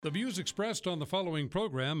The views expressed on the following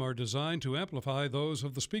program are designed to amplify those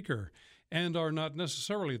of the speaker and are not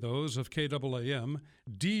necessarily those of KAAM,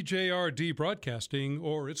 DJRD Broadcasting,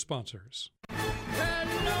 or its sponsors.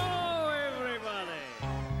 Hello, everybody!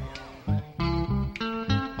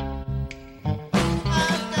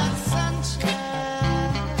 I've got sunshine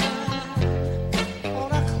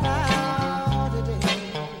on a cloudy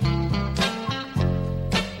day.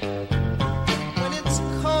 When it's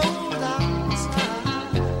cold outside,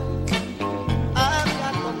 I've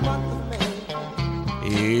got the month of May.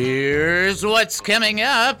 Here's what's coming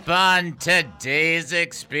up on today's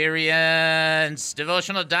experience.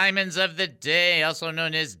 Devotional Diamonds of the Day, also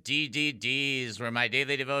known as DDDs, where my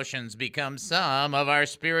daily devotions become some of our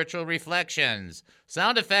spiritual reflections.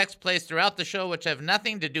 Sound effects placed throughout the show which have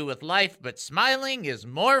nothing to do with life, but smiling is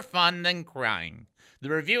more fun than crying. The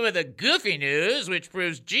review of the goofy news, which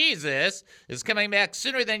proves Jesus is coming back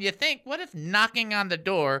sooner than you think. What if knocking on the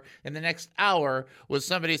door in the next hour was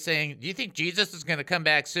somebody saying, do you think Jesus is going to come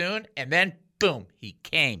back soon? And then, boom, he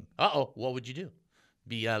came. Uh-oh, what would you do?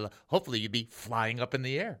 Hopefully you'd be flying up in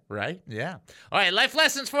the air, right? Yeah. All right, life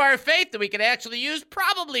lessons for our faith that we could actually use.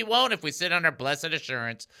 Probably won't if we sit on our blessed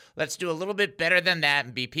assurance. Let's do a little bit better than that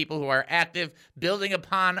and be people who are active, building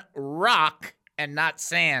upon rock and not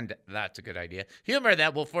sand. That's a good idea. Humor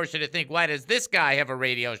that will force you to think, why does this guy have a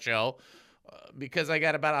radio show? Because I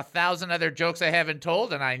got about 1,000 other jokes I haven't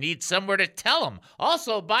told, and I need somewhere to tell them.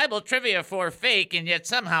 Also, Bible trivia for fake and yet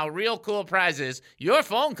somehow real cool prizes, your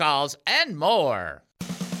phone calls, and more.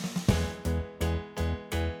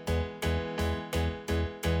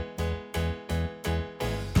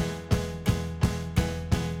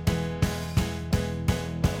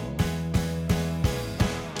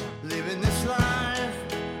 Living this life,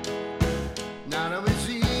 not always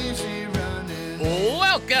easy running.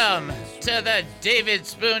 Welcome to the David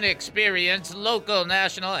Spoon Experience, local,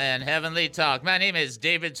 national, and heavenly talk. My name is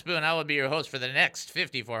David Spoon. I will be your host for the next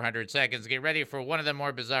 5,400 seconds. Get ready for one of the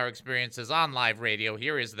more bizarre experiences on live radio.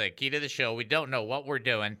 Here is the key to the show. We don't know what we're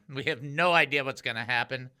doing. We have no idea what's going to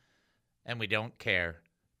happen, and we don't care.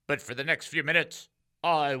 But for the next few minutes,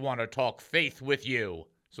 I want to talk faith with you.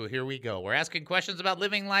 So here we go. We're asking questions about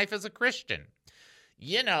living life as a Christian.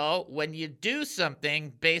 You know, when you do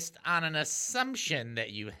something based on an assumption that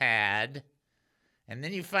you had, and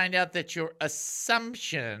then you find out that your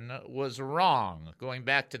assumption was wrong. Going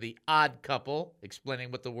back to the Odd Couple, explaining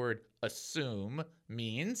what the word assume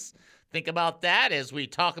means. Think about that as we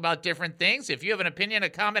talk about different things. If you have an opinion, a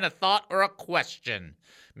comment, a thought, or a question,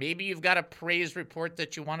 maybe you've got a praise report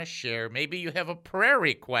that you want to share. Maybe you have a prayer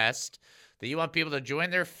request that you want people to join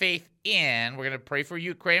their faith in. We're going to pray for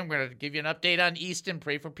Ukraine. We're going to give you an update on Easton,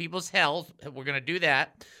 pray for people's health. We're going to do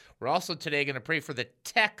that. We're also today going to pray for the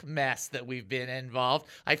tech mess that we've been involved.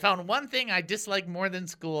 I found one thing I dislike more than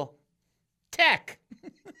school. Tech.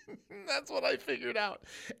 That's what I figured out.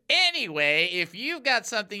 Anyway, if you've got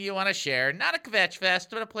something you want to share, not a kvetch fest,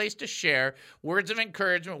 but a place to share, words of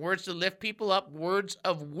encouragement, words to lift people up, words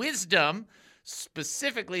of wisdom,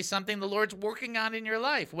 specifically something the Lord's working on in your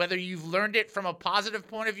life, whether you've learned it from a positive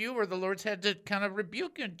point of view or the Lord's had to kind of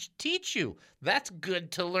rebuke and teach you. That's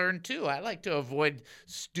good to learn too. I like to avoid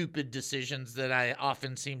stupid decisions that I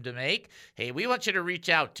often seem to make. Hey, we want you to reach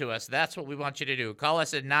out to us. That's what we want you to do. Call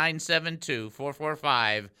us at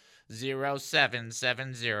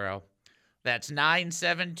 972-445-0770. That's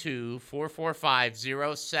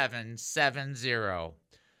 972-445-0770.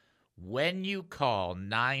 When you call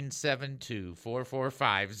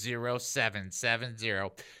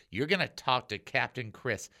 972-445-0770, you're going to talk to Captain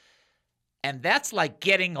Chris. And that's like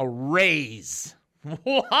getting a raise.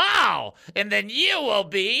 Wow! And then you will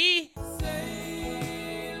be...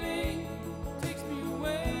 Sailing takes me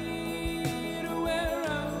away to where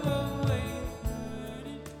I'm away.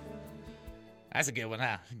 That's a good one,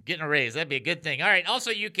 huh? Getting a raise. That'd be a good thing. All right. Also,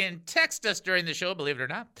 you can text us during the show, believe it or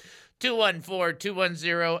not.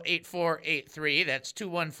 214-210-8483. That's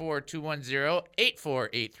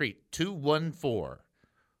 214-210-8483.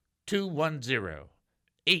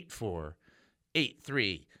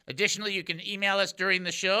 214-210-8483. Additionally, you can email us during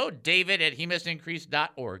the show,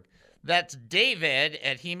 david@hemustincrease.org. That's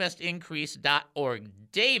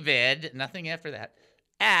david@hemustincrease.org. David, nothing after that,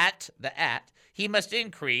 he must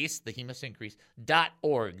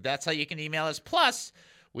increase.org. That's how you can email us. Plus,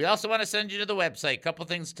 we also want to send you to the website. A couple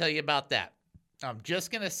things to tell you about that. I'm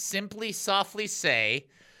just going to simply, softly say,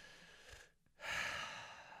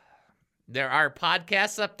 there are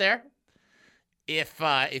podcasts up there.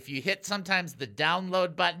 If you hit sometimes the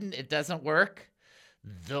download button, it doesn't work.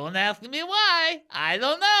 Don't ask me why. I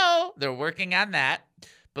don't know. They're working on that.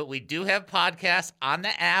 but we do have podcasts on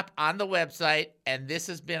the app, on the website, and this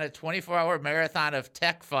has been a 24-hour marathon of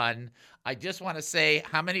tech fun. I just want to say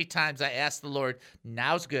how many times I asked the Lord,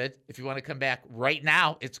 now's good. If you want to come back right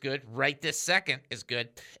now, it's good. Right this second is good.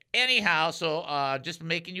 Anyhow, so just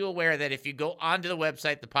making you aware that if you go onto the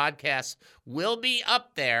website, the podcasts will be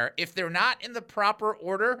up there. If they're not in the proper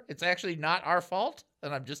order, it's actually not our fault.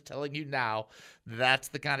 And I'm just telling you now, that's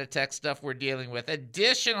the kind of tech stuff we're dealing with.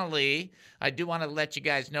 Additionally, I do want to let you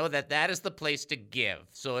guys know that that is the place to give.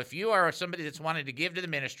 So if you are somebody that's wanting to give to the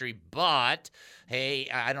ministry, but, hey,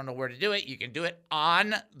 I don't know where to do it, you can do it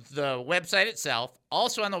on the website itself.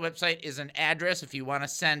 Also on the website is an address if you want to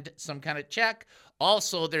send some kind of check.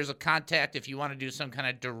 Also, there's a contact if you want to do some kind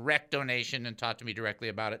of direct donation and talk to me directly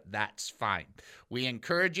about it. That's fine. We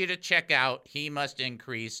encourage you to check out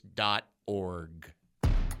hemustincrease.org.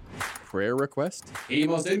 Prayer request?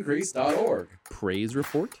 hemustincrease.org. Praise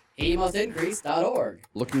report? hemustincrease.org.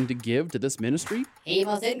 Looking to give to this ministry?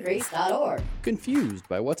 hemustincrease.org. Confused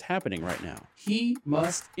by what's happening right now?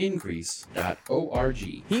 hemustincrease.org.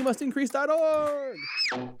 Hemustincrease.org!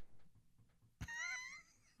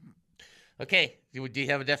 Okay, do you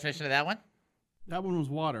have a definition of that one? That one was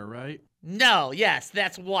water, right? No, yes,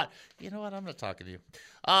 that's what. You know what? I'm not talking to you.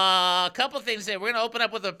 A couple things there. We're going to open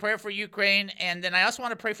up with a prayer for Ukraine, and then I also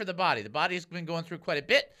want to pray for the body. The body's been going through quite a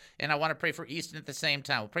bit, and I want to pray for Easton at the same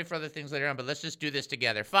time. We'll pray for other things later on, but let's just do this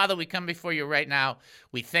together. Father, we come before you right now.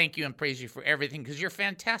 We thank you and praise you for everything because you're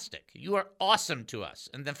fantastic. You are awesome to us.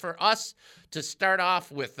 And then for us to start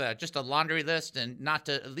off with just a laundry list and not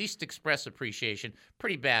to at least express appreciation,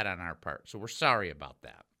 pretty bad on our part. So we're sorry about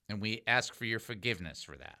that, and we ask for your forgiveness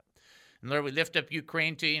for that. And Lord, we lift up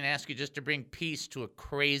Ukraine to you and ask you just to bring peace to a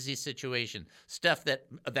crazy situation. Stuff that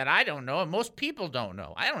I don't know and most people don't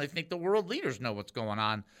know. I don't even think the world leaders know what's going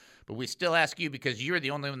on. But we still ask you because you're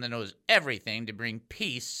the only one that knows everything to bring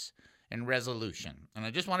peace and resolution. And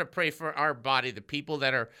I just want to pray for our body, the people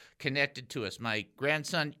that are connected to us. My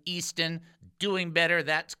grandson, Easton, doing better.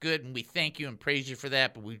 That's good. And we thank you and praise you for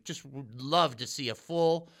that. But we just would love to see a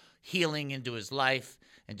full healing into his life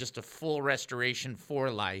and just a full restoration for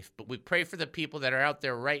life. But we pray for the people that are out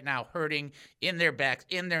there right now hurting in their backs,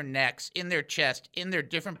 in their necks, in their chest, in their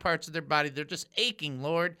different parts of their body. They're just aching,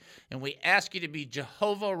 Lord. And we ask you to be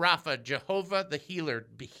Jehovah Rapha, Jehovah the healer.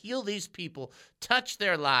 Heal these people, touch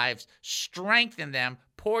their lives, strengthen them,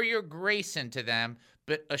 pour your grace into them,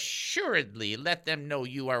 but assuredly let them know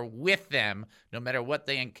you are with them no matter what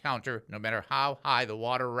they encounter, no matter how high the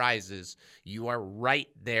water rises, you are right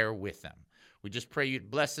there with them. We just pray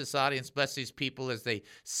you'd bless this audience, bless these people as they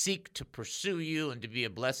seek to pursue you and to be a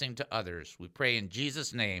blessing to others. We pray in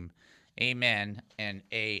Jesus' name, amen and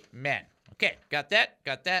amen. Okay, got that?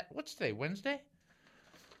 Got that? What's today, Wednesday?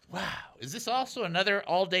 Wow. Is this also another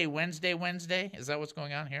all-day Wednesday? Is that what's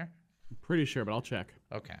going on here? I'm pretty sure, but I'll check.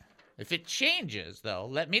 Okay. If it changes, though,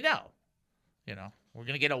 let me know. You know, we're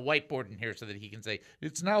going to get a whiteboard in here so that he can say,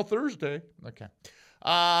 it's now Thursday. Okay.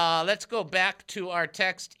 Let's go back to our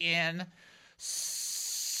text in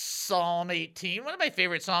Psalm 18, one of my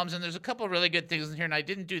favorite Psalms, and there's a couple of really good things in here, and I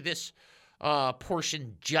didn't do this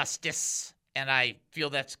portion justice, and I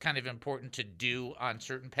feel that's kind of important to do on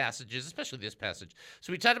certain passages, especially this passage.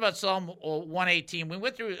 So we talked about Psalm 118. We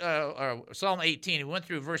went through Psalm 18, and we went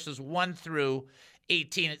through verses 1 through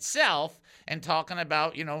 18 itself and talking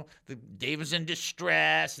about, you know, David's in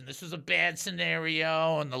distress and this was a bad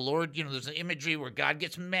scenario and the Lord, you know, there's an imagery where God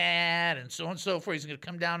gets mad and so forth. He's going to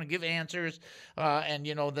come down and give answers. And,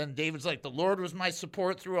 you know, then David's like, the Lord was my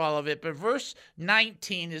support through all of it. But verse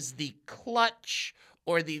 19 is the clutch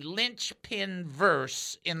or the linchpin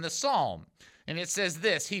verse in the Psalm. And it says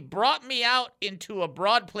this, he brought me out into a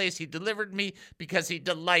broad place. He delivered me because he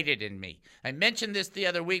delighted in me. I mentioned this the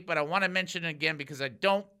other week, but I want to mention it again because I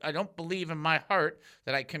don't believe in my heart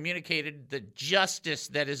that I communicated the justice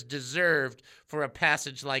that is deserved for a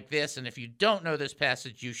passage like this. And if you don't know this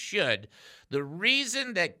passage, you should. The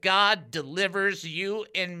reason that God delivers you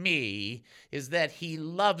and me is that he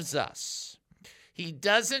loves us. He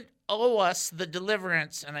doesn't owe us the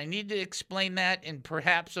deliverance, and I need to explain that in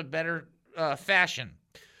perhaps a better fashion.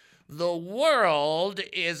 The world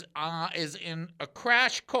is in a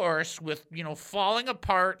crash course with, you know, falling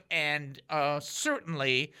apart and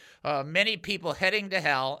certainly many people heading to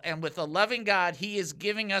hell. And with a loving God, he is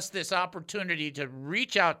giving us this opportunity to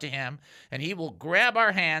reach out to him, and he will grab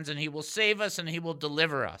our hands and he will save us and he will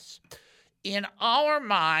deliver us. In our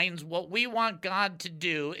minds, what we want God to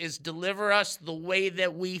do is deliver us the way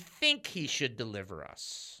that we think he should deliver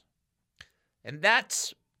us. And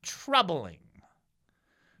that's troubling.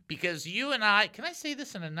 Because you and I, can I say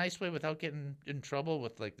this in a nice way without getting in trouble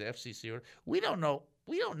with like the FCC order? We don't know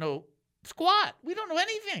We don't know squat. We don't know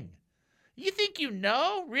anything. You think you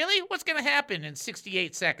know? Really? What's going to happen in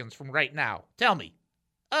 68 seconds from right now? Tell me.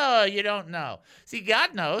 Oh, you don't know. See,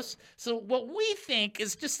 God knows. So what we think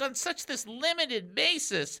is just on such this limited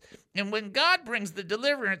basis. And when God brings the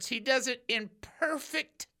deliverance, he does it in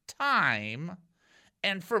perfect time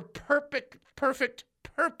and for perfect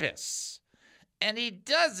purpose. And he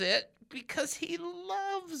does it because he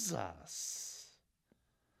loves us.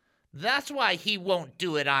 That's why he won't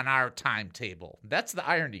do it on our timetable. That's the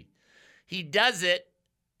irony. He does it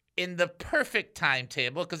in the perfect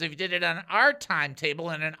timetable, because if he did it on our timetable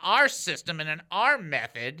and in our system and in our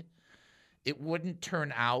method, it wouldn't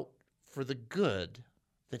turn out for the good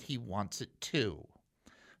that he wants it to.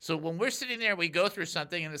 So when we're sitting there, we go through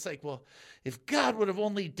something and it's like, well, if God would have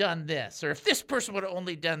only done this, or if this person would have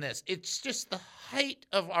only done this, it's just the height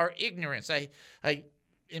of our ignorance.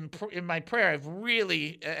 In my prayer, I've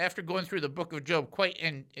really, after going through the book of Job quite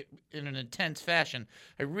in an intense fashion,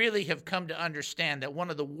 I really have come to understand that one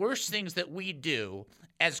of the worst things that we do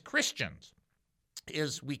as Christians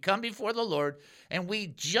is we come before the Lord and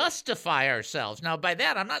we justify ourselves. Now, by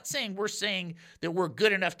that, I'm not saying we're saying that we're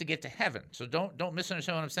good enough to get to heaven. So don't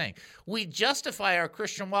misunderstand what I'm saying. We justify our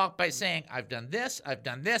Christian walk by saying, I've done this, I've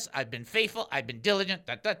been faithful, I've been diligent,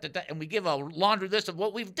 and we give a laundry list of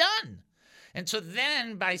what we've done. And so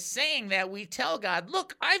then by saying that, we tell God,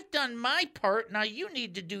 look, I've done my part. Now you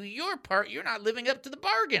need to do your part. You're not living up to the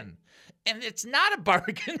bargain. And it's not a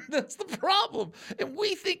bargain. That's the problem. And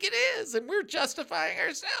we think it is. And we're justifying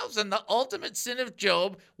ourselves. And the ultimate sin of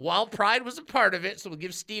Job, while pride was a part of it, so we'll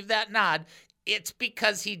give Steve that nod, it's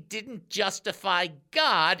because he didn't justify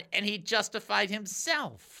God and he justified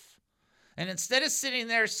himself. And instead of sitting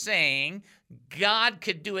there saying, God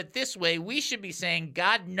could do it this way, we should be saying,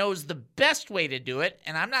 God knows the best way to do it,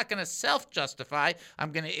 and I'm not going to self-justify.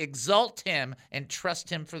 I'm going to exalt him and trust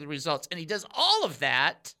him for the results. And he does all of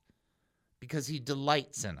that because he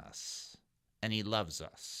delights in us and he loves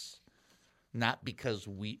us, not because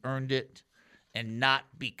we earned it and not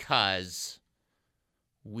because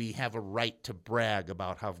we have a right to brag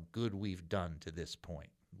about how good we've done to this point.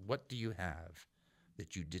 What do you have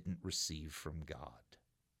that you didn't receive from God?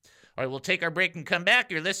 All right, we'll take our break and come back.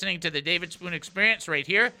 You're listening to the David Spoon Experience right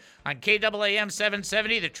here on KAAM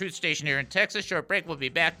 770, the truth station here in Texas. Short break. We'll be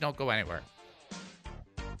back. Don't go anywhere.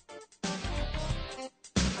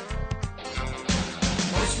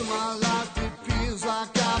 Most of my life it feels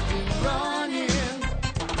like I've been running and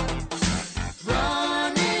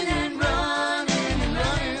running and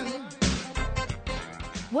running.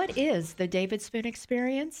 What is the David Spoon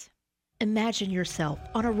Experience? Imagine yourself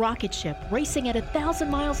on a rocket ship racing at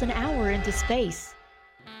 1,000 miles an hour into space.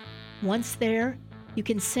 Once there, you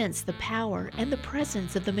can sense the power and the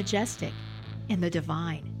presence of the majestic and the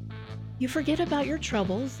divine. You forget about your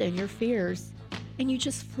troubles and your fears, and you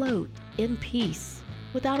just float in peace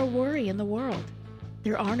without a worry in the world.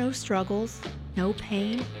 There are no struggles, no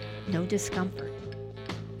pain, no discomfort.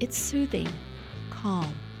 It's soothing,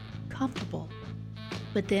 calm, comfortable.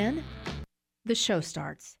 But then, the show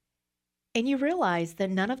starts. And you realize that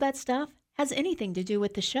none of that stuff has anything to do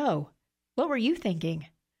with the show. What were you thinking?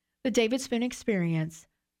 The David Spoon Experience,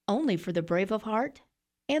 only for the brave of heart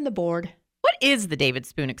and the bored. What is the David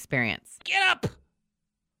Spoon Experience? Get up!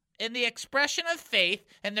 And the expression of faith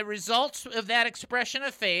and the results of that expression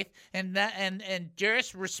of faith and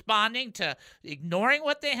just responding to ignoring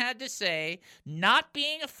what they had to say, not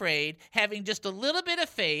being afraid, having just a little bit of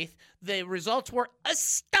faith, the results were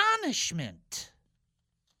astonishment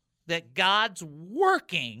that God's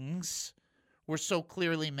workings were so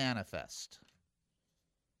clearly manifest.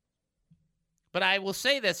 But I will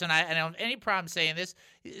say this, and I don't have any problem saying this,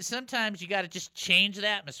 sometimes you got to just change the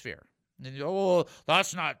atmosphere. And you go, oh,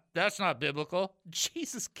 that's not biblical.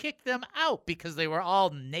 Jesus kicked them out because they were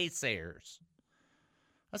all naysayers.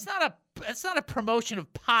 That's not a promotion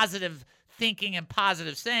of positive thinking and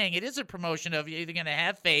positive saying. It is a promotion of you're either going to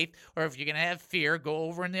have faith or if you're going to have fear, go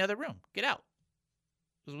over in the other room. Get out.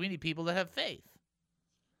 Because we need people that have faith.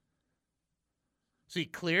 So he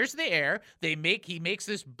clears the air. He makes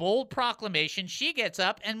this bold proclamation. She gets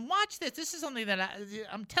up and watch this. This is something that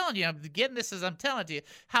I'm telling you. I'm getting this as I'm telling you.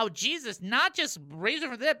 How Jesus not just raised her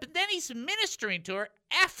from the dead, but then he's ministering to her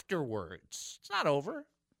afterwards. It's not over.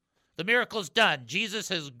 The miracle's done. Jesus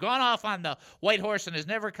has gone off on the white horse and is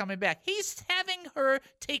never coming back. He's having her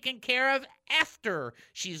taken care of after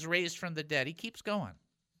she's raised from the dead. He keeps going.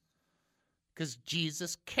 Because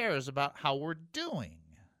Jesus cares about how we're doing.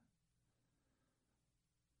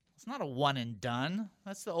 It's not a one and done.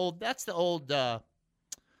 That's the old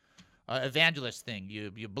evangelist thing.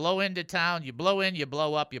 You blow into town, you blow in, you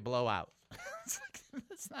blow up, you blow out.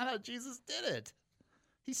 That's not how Jesus did it.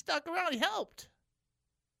 He stuck around. He helped.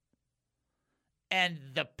 And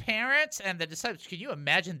the parents and the disciples, can you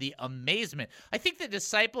imagine the amazement? I think the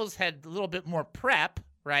disciples had a little bit more prep,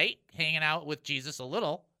 right? Hanging out with Jesus a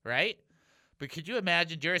little, right? But could you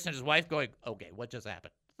imagine Jairus and his wife going, okay, what just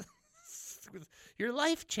happened? Your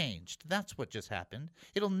life changed. That's what just happened.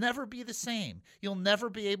 It'll never be the same. You'll never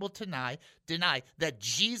be able to deny that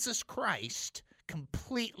Jesus Christ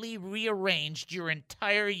completely rearranged your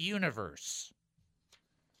entire universe.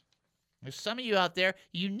 There's some of you out there,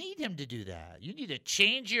 you need him to do that. You need to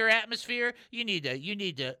change your atmosphere. You need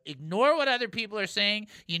to ignore what other people are saying.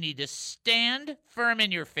 You need to stand firm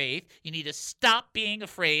in your faith. You need to stop being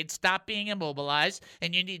afraid, stop being immobilized,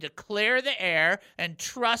 and you need to clear the air and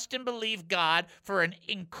trust and believe God for an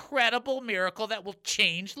incredible miracle that will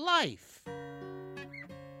change life.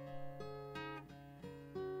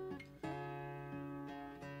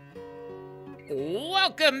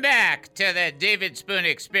 Welcome back to the David Spoon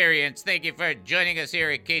Experience. Thank you for joining us here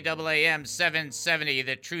at KAAM 770,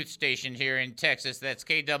 the truth station here in Texas. That's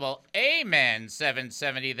KAAM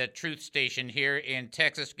 770, the truth station here in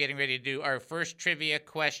Texas. Getting ready to do our first trivia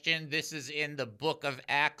question. This is in the book of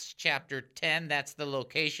Acts, chapter 10. That's the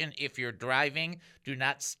location. If you're driving, do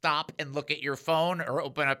not stop and look at your phone or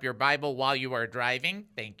open up your Bible while you are driving.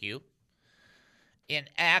 Thank you. In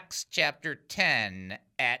Acts chapter 10,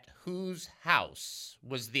 at whose house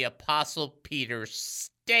was the Apostle Peter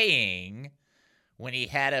staying when he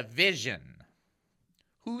had a vision?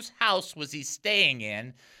 Whose house was he staying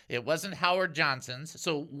in? It wasn't Howard Johnson's.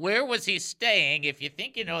 So where was he staying? If you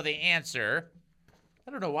think you know the answer, I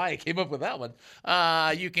don't know why I came up with that one.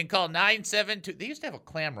 You can call 972. They used to have a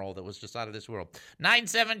clam roll that was just out of this world.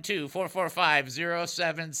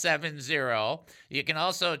 972-445-0770. You can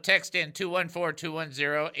also text in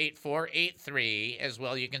 214-210-8483. As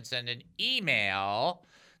well, you can send an email,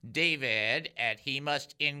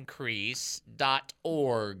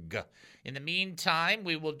 david@hemustincrease.org. In the meantime,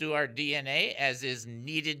 we will do our DNA as is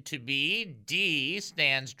needed to be. D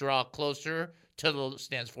stands for draw closer to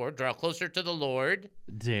the Lord.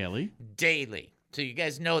 Daily. So you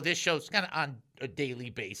guys know this show's kind of on a daily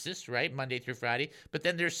basis, right? Monday through Friday. But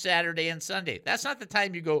then there's Saturday and Sunday. That's not the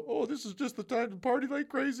time you go, oh, this is just the time to party like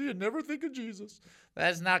crazy and never think of Jesus.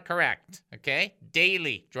 That is not correct, okay?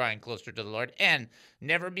 Daily drawing closer to the Lord. And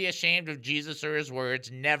never be ashamed of Jesus or his words.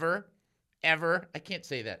 Never, ever. I can't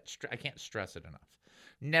say that. I can't stress it enough.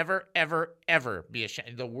 Never, ever, ever be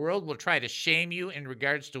ashamed. The world will try to shame you in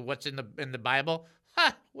regards to what's in the Bible.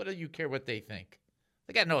 What do you care what they think?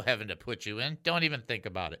 They got no heaven to put you in. Don't even think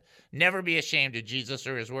about it. Never be ashamed of Jesus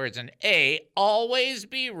or his words. And A, always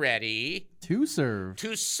be ready to serve.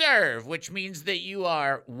 To serve, which means that you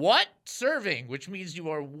are what? Serving, which means you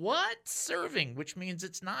are what? Serving, which means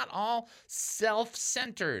it's not all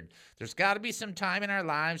self-centered. There's got to be some time in our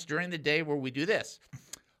lives during the day where we do this.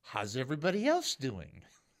 How's everybody else doing?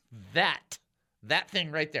 That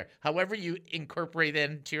thing right there. However you incorporate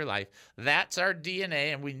it into your life, that's our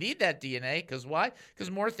DNA, and we need that DNA because why?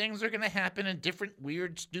 Because more things are going to happen and different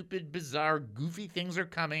weird, stupid, bizarre, goofy things are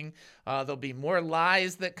coming. There'll be more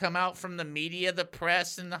lies that come out from the media, the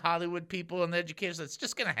press, and the Hollywood people and the educators. It's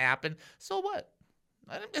just going to happen. So what?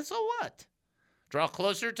 So what? Draw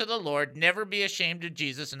closer to the Lord, never be ashamed of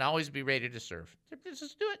Jesus, and always be ready to serve.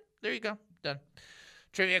 Just do it. There you go. Done.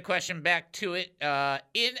 Trivia question, back to it,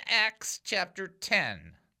 in Acts chapter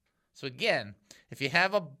 10. So again, if you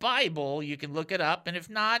have a Bible, you can look it up, and if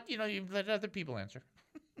not, you let other people answer.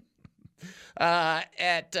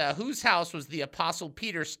 At whose house was the Apostle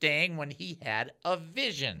Peter staying when he had a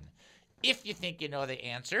vision? If you think you know the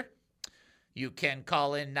answer, you can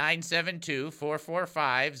call in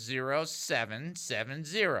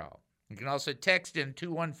 972-445-0770. You can also text in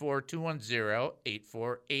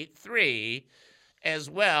 214-210-8483.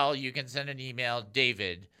 As well, you can send an email,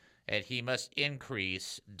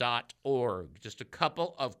 david@hemustincrease.org. Just a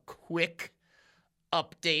couple of quick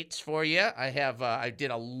updates for you. I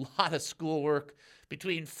did a lot of schoolwork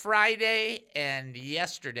between Friday and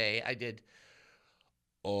yesterday. I did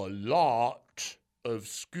a lot of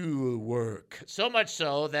schoolwork. So much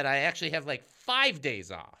so that I actually have like 5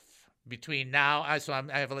 days off between now. I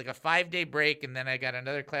have like a 5-day break, and then I got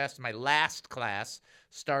another class. My last class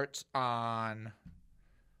starts on...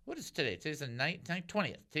 What is today? Today's the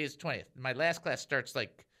 20th. Today's the 20th. My last class starts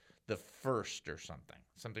like the 1st or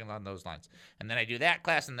something along those lines. And then I do that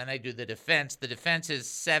class, and then I do the defense. The defense is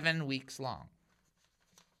 7 weeks long.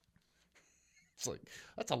 It's like,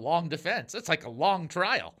 that's a long defense. That's like a long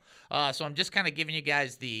trial. So I'm just kind of giving you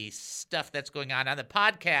guys the stuff that's going on the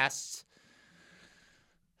podcasts.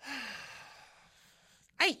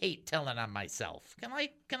 I hate telling on myself. Can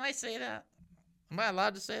I say that? Am I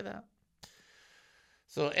allowed to say that?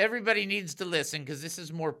 So everybody needs to listen because this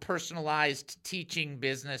is more personalized teaching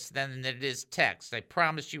business than it is text. I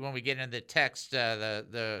promise you when we get into the text,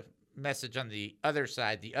 the message on the other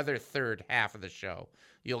side, the other third half of the show,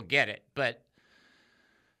 you'll get it. But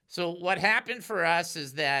so what happened for us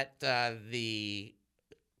is that the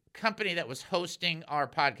company that was hosting our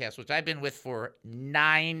podcast, which I've been with for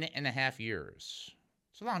 9.5 years,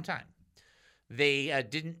 it's a long time. They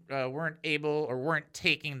weren't able or weren't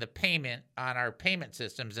taking the payment on our payment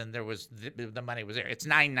systems, and there was the money was there. It's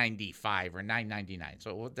 $9.95 or $9.99,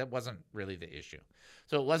 so that wasn't really the issue.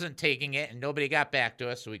 So it wasn't taking it, and nobody got back to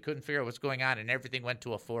us, so we couldn't figure out what's going on, and everything went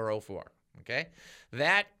to a 404. Okay,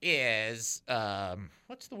 that is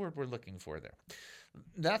what's the word we're looking for there?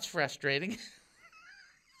 That's frustrating.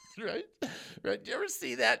 Right. You ever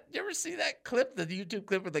see that clip, the YouTube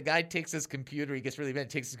clip where the guy takes his computer, he gets really mad,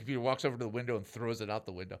 takes his computer, walks over to the window and throws it out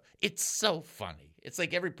the window? It's so funny. It's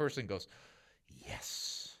like every person goes,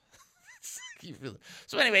 yes.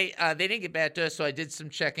 So anyway, they didn't get back to us, so I did some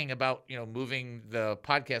checking about, moving the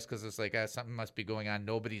podcast because it's like something must be going on.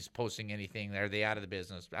 Nobody's posting anything. Are they out of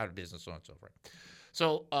business, so on and so forth.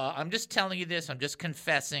 So I'm just telling you this. I'm just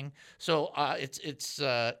confessing. So it's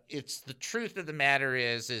the truth of the matter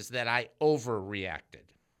is that I overreacted.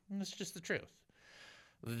 And that's just the truth.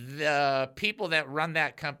 The people that run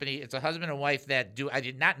that company, it's a husband and wife that do. I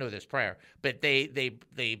did not know this prior, but they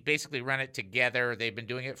basically run it together. They've been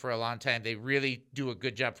doing it for a long time. They really do a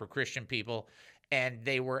good job for Christian people, and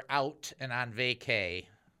they were out and on vacay,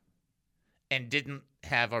 and didn't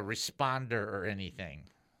have a responder or anything.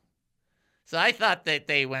 So I thought that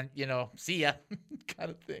they went, see ya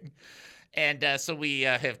kind of thing. And so we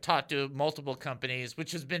have talked to multiple companies,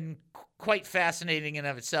 which has been quite fascinating in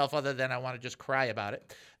of itself, other than I want to just cry about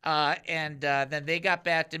it. And then they got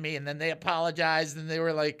back to me, and then they apologized, and they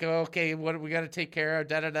were like, okay, what we got to take care of,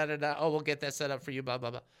 da-da-da-da-da. Oh, we'll get that set up for you, blah,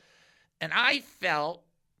 blah, blah. And I'm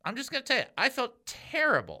just going to tell you, I felt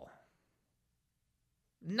terrible.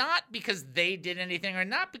 Not because they did anything or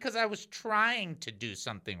not because I was trying to do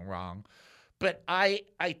something wrong, but I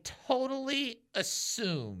totally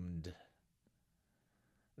assumed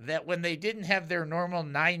that when they didn't have their normal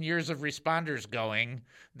 9 years of responders going,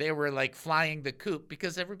 they were like flying the coop,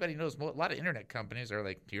 because everybody knows a lot of internet companies are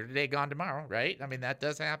like here today, gone tomorrow, right? I mean, that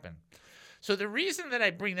does happen. So the reason that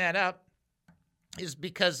I bring that up is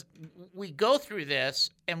because we go through this,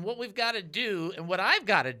 and what we've got to do, and what I've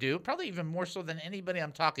got to do, probably even more so than anybody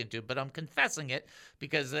I'm talking to, but I'm confessing it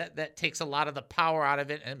because that takes a lot of the power out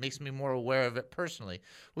of it, and it makes me more aware of it personally.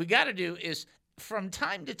 What we got to do is, from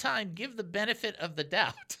time to time, give the benefit of the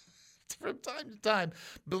doubt. From time to time,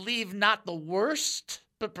 believe not the worst,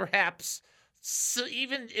 but perhaps, so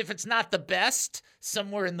even if it's not the best,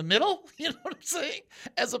 somewhere in the middle, you know what I'm saying?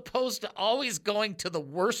 As opposed to always going to the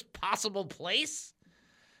worst possible place.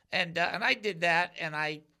 And I did that, and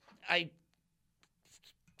I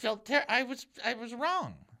felt I was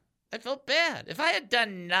wrong. I felt bad. If I had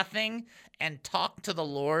done nothing and talked to the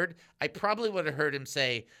Lord, I probably would have heard him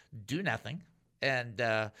say, "Do nothing, and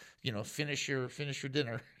finish your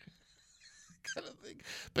dinner." Kind of thing.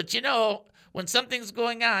 But when something's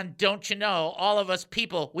going on, don't you know, all of us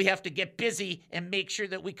people, we have to get busy and make sure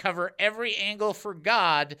that we cover every angle for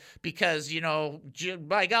God, because,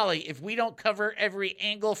 by golly, if we don't cover every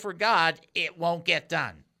angle for God, it won't get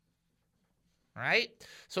done. Right?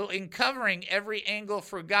 So in covering every angle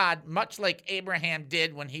for God, much like Abraham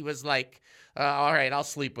did when he was like, all right, I'll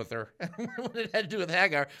sleep with her. What it had to do with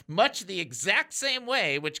Hagar, much the exact same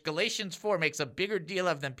way, which Galatians 4 makes a bigger deal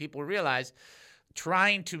of than people realize,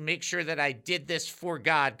 trying to make sure that I did this for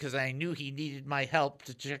God because I knew he needed my help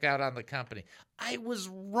to check out on the company. I was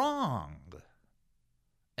wrong.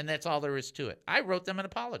 And that's all there is to it. I wrote them an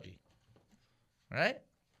apology. Right?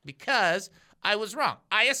 Because I was wrong.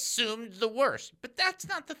 I assumed the worst. But that's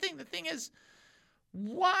not the thing. The thing is,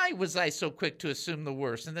 why was I so quick to assume the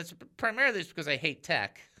worst? And that's primarily because I hate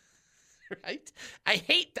tech, right? I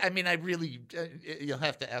really, you'll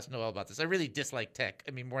have to ask Noel about this. I really dislike tech.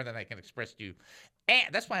 I mean, more than I can express to you.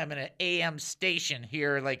 And that's why I'm in an AM station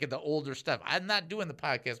here, like in the older stuff. I'm not doing the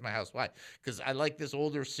podcast in my house. Why? Because I like this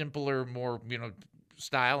older, simpler, more,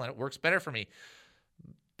 style, and it works better for me.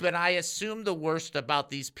 But I assumed the worst about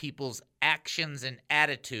these people's actions and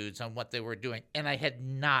attitudes on what they were doing, and I had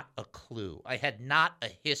not a clue. I had not a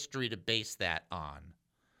history to base that on.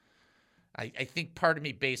 I think part of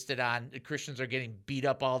me based it on Christians are getting beat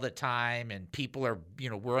up all the time and people are,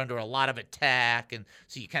 we're under a lot of attack. And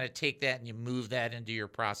so you kind of take that and you move that into your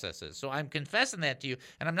processes. So I'm confessing that to you.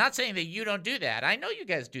 And I'm not saying that you don't do that. I know you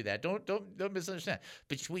guys do that. Don't misunderstand.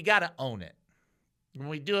 But we got to own it. When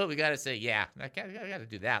we do it, we got to say, yeah, I got to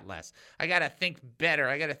do that less. I got to think better.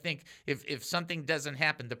 I got to think if something doesn't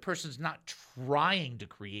happen, the person's not trying to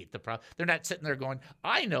create the problem. They're not sitting there going,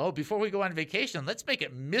 I know, before we go on vacation, let's make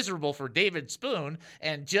it miserable for David Spoon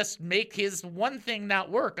and just make his one thing not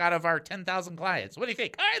work out of our 10,000 clients. What do you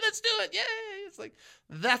think? All right, let's do it. Yay. It's like,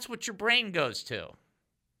 that's what your brain goes to.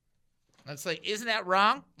 It's like, isn't that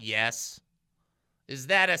wrong? Yes. Is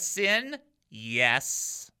that a sin?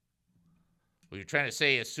 Yes. Well, you're trying to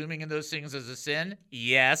say assuming in those things is a sin?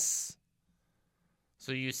 Yes.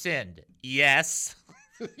 So you sinned? Yes.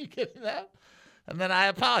 You getting that? And then I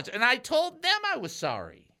apologized. And I told them I was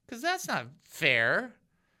sorry because that's not fair.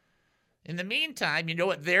 In the meantime, you know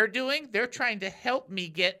what they're doing? They're trying to help me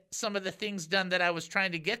get some of the things done that I was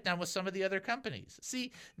trying to get done with some of the other companies.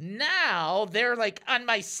 See, now they're like on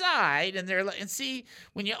my side, and they're like, and see,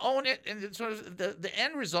 when you own it, and it's sort of the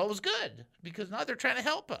end result was good because now they're trying to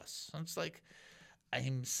help us. And it's like,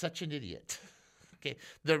 I'm such an idiot. Okay,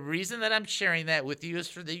 the reason that I'm sharing that with you is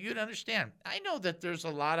for you to understand. I know that there's a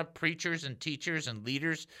lot of preachers and teachers and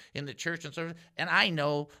leaders in the church and so forth, and I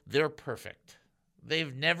know they're perfect.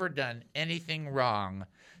 They've never done anything wrong,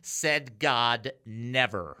 said God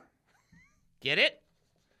never. Get it?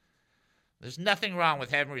 There's nothing wrong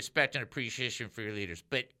with having respect and appreciation for your leaders,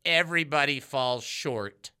 but everybody falls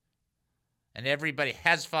short. And everybody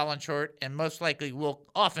has fallen short and most likely will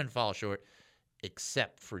often fall short,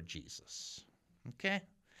 except for Jesus. Okay?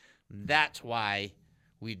 That's why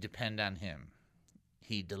we depend on him.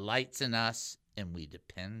 He delights in us, and we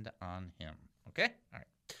depend on him. Okay? All right.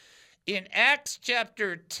 In Acts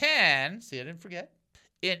chapter 10, see, I didn't forget.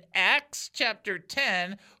 In Acts chapter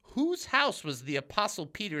 10, whose house was the Apostle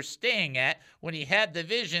Peter staying at when he had the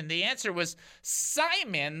vision? The answer was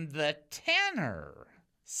Simon the tanner.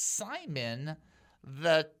 Simon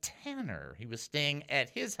the tanner. He was staying at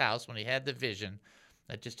his house when he had the vision.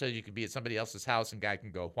 That just tells you could be at somebody else's house and God can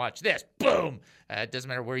go, watch this, boom. It doesn't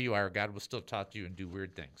matter where you are. God will still talk to you and do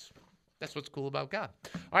weird things. That's what's cool about God.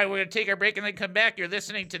 All right, we're going to take our break and then come back. You're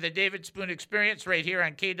listening to the David Spoon Experience right here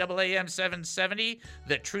on KAAM 770,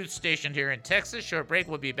 the truth station here in Texas. Short break.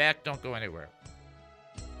 We'll be back. Don't go anywhere.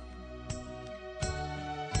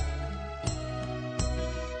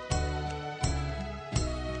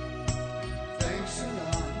 Thanks a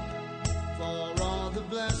lot for all the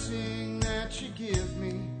blessing that you give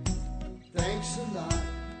me. Thanks a lot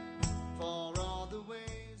for all the ways.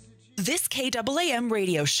 This KAAM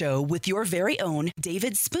radio show with your very own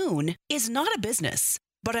David Spoon is not a business,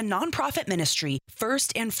 but a nonprofit ministry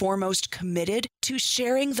first and foremost committed to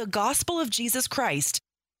sharing the gospel of Jesus Christ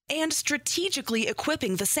and strategically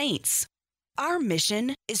equipping the saints. Our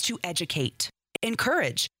mission is to educate,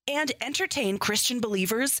 encourage, and entertain Christian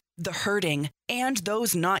believers, the hurting, and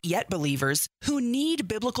those not yet believers who need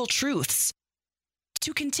biblical truths.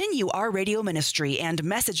 To continue our radio ministry and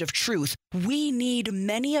message of truth, we need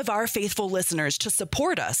many of our faithful listeners to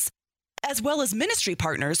support us, as well as ministry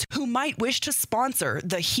partners who might wish to sponsor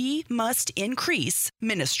the He Must Increase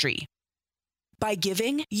ministry. By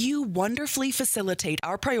giving, you wonderfully facilitate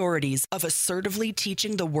our priorities of assertively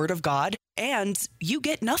teaching the Word of God, and you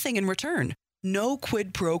get nothing in return. No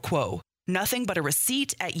quid pro quo. Nothing but a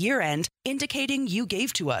receipt at year-end indicating you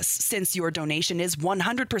gave to us, since your donation is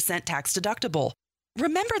 100% tax deductible.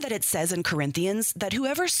 Remember that it says in Corinthians that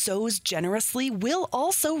whoever sows generously will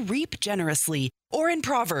also reap generously, or in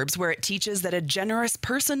Proverbs where it teaches that a generous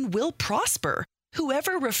person will prosper.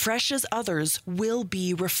 Whoever refreshes others will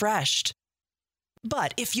be refreshed.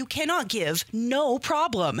 But if you cannot give, no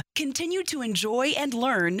problem. Continue to enjoy and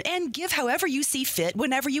learn and give however you see fit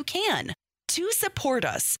whenever you can. To support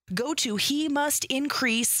us, go to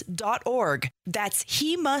hemustincrease.org. That's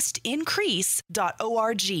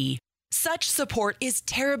hemustincrease.org. Such support is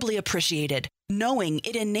terribly appreciated, knowing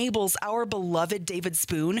it enables our beloved David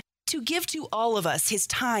Spoon to give to all of us his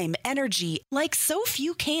time, energy, like so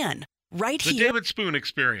few can. Right here. The David Spoon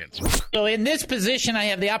Experience. So in this position, I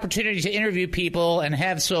have the opportunity to interview people, and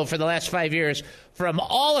have so for the last 5 years, from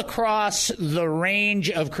all across the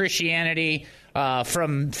range of Christianity,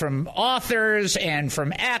 from authors and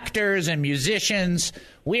from actors and musicians.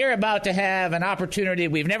 we are about to have an opportunity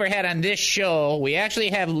we've never had on this show. We actually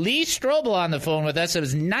have Lee Strobel on the phone with us. It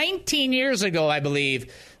was 19 years ago, I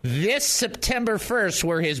believe, this September 1st,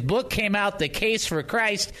 where his book came out, The Case for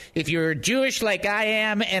Christ. If you're Jewish like I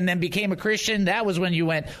am and then became a Christian, that was when you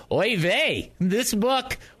went, oy vey. This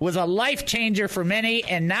book was a life changer for many,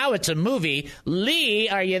 and now it's a movie. Lee,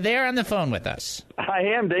 are you there on the phone with us? I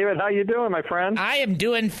am, David. How you doing, my friend? I am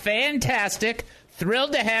doing fantastic.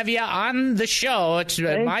 Thrilled to have you on the show. It's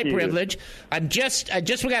my privilege. We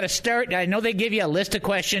got to start. I know they give you a list of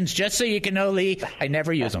questions just so you can know, Lee. I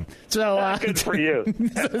never use them. So good for you.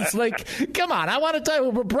 It's like, come on. I want to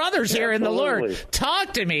talk. We're brothers here in the Lord.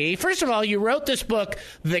 Talk to me. First of all, you wrote this book,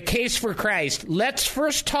 The Case for Christ. Let's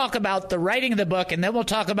first talk about the writing of the book, and then we'll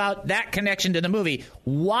talk about that connection to the movie.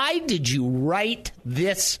 Why did you write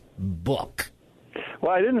this book?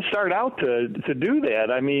 Well, I didn't start out to do that.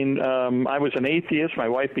 I mean, I was an atheist. My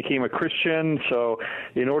wife became a Christian, so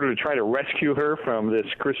in order to try to rescue her from this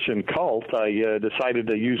Christian cult, I decided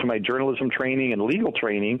to use my journalism training and legal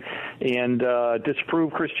training and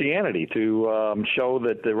disprove Christianity to show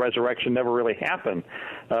that the resurrection never really happened.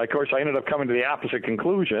 Of course, I ended up coming to the opposite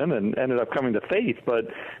conclusion and ended up coming to faith, but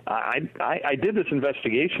I did this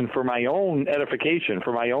investigation for my own edification,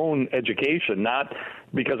 for my own education, not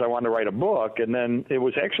because I wanted to write a book. And then it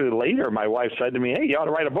was actually later my wife said to me, hey, you ought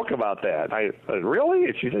to write a book about that. I said, really?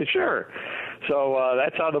 And she said, sure. So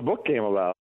that's how the book came about.